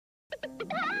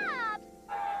Pops!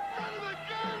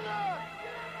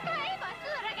 Hei,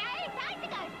 basura gay,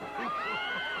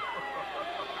 tactical!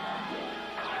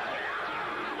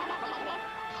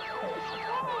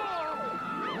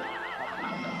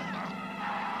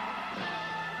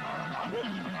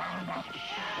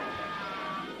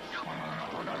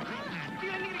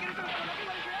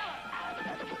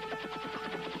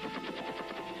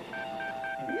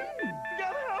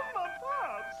 Gotta have my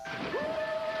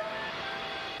pops!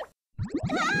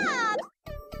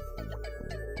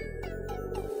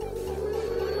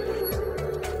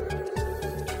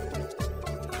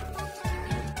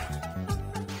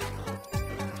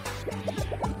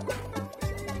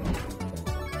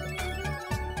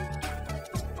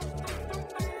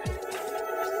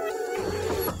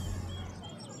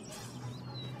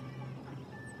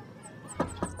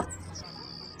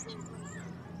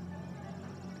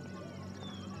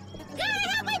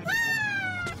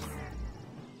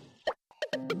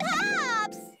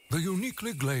 Pops! The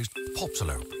uniquely glazed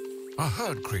popsilope, a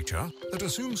herd creature that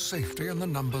assumes safety in the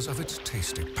numbers of its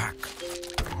tasty pack.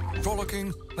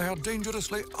 Frolicking, they are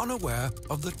dangerously unaware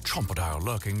of the chompodile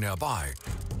lurking nearby,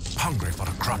 hungry for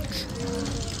a crunch.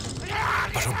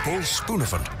 But a bull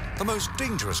spooniphant, the most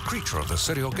dangerous creature of the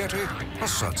Serengeti,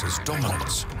 asserts his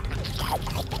dominance.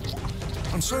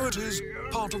 And so it is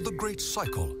part of the great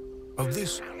cycle of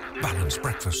this balanced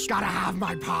breakfast. Gotta have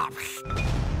my pops.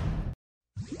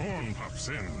 On pops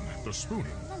in the spoon.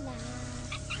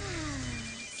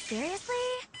 Seriously?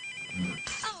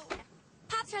 Oh,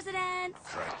 Pops resident.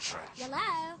 Crunch, crunch,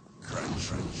 Yellow. crunch,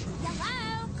 crunch,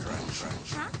 Yellow. crunch,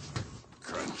 crunch, Huh?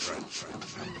 crunch, crunch, crunch,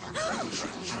 crunch,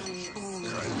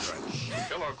 crunch.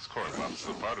 Kellogg's Corn Pops is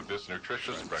a part of this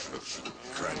nutritious breakfast.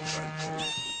 Crunch,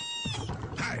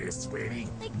 crunch. Hi, sweetie.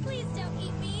 Like, please don't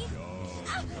eat me.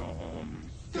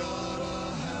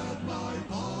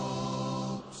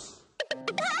 Pops!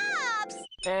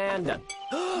 And done.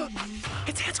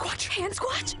 It's hand squatch. Hand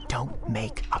squatch? Don't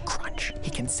make a crunch. He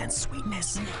can sense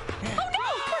sweetness. Oh no!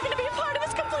 We're gonna be a part of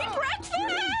his complete breakfast!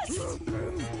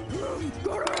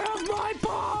 Gotta have my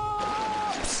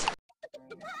pops!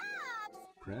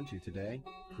 Crunchy today,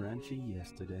 crunchy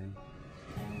yesterday.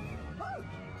 Oh,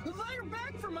 they're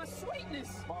back for my sweetness.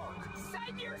 Bark.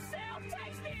 Save yourself,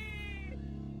 Tasty!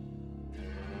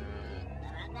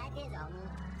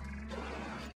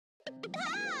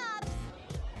 Pops!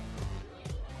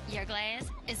 Your glaze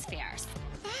is fierce.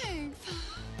 Thanks.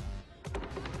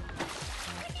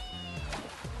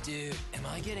 Dude, am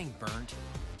I getting burnt?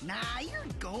 Nah, you're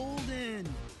golden.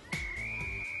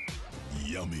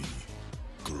 Yummy.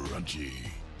 Crunchy.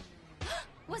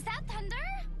 Was that thunder?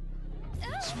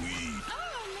 Ooh. Sweet.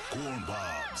 Oh, no. Corn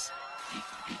pops.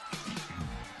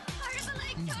 Part of a,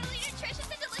 totally nutritious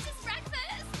and delicious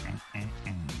breakfast.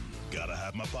 Gotta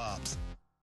have my pops.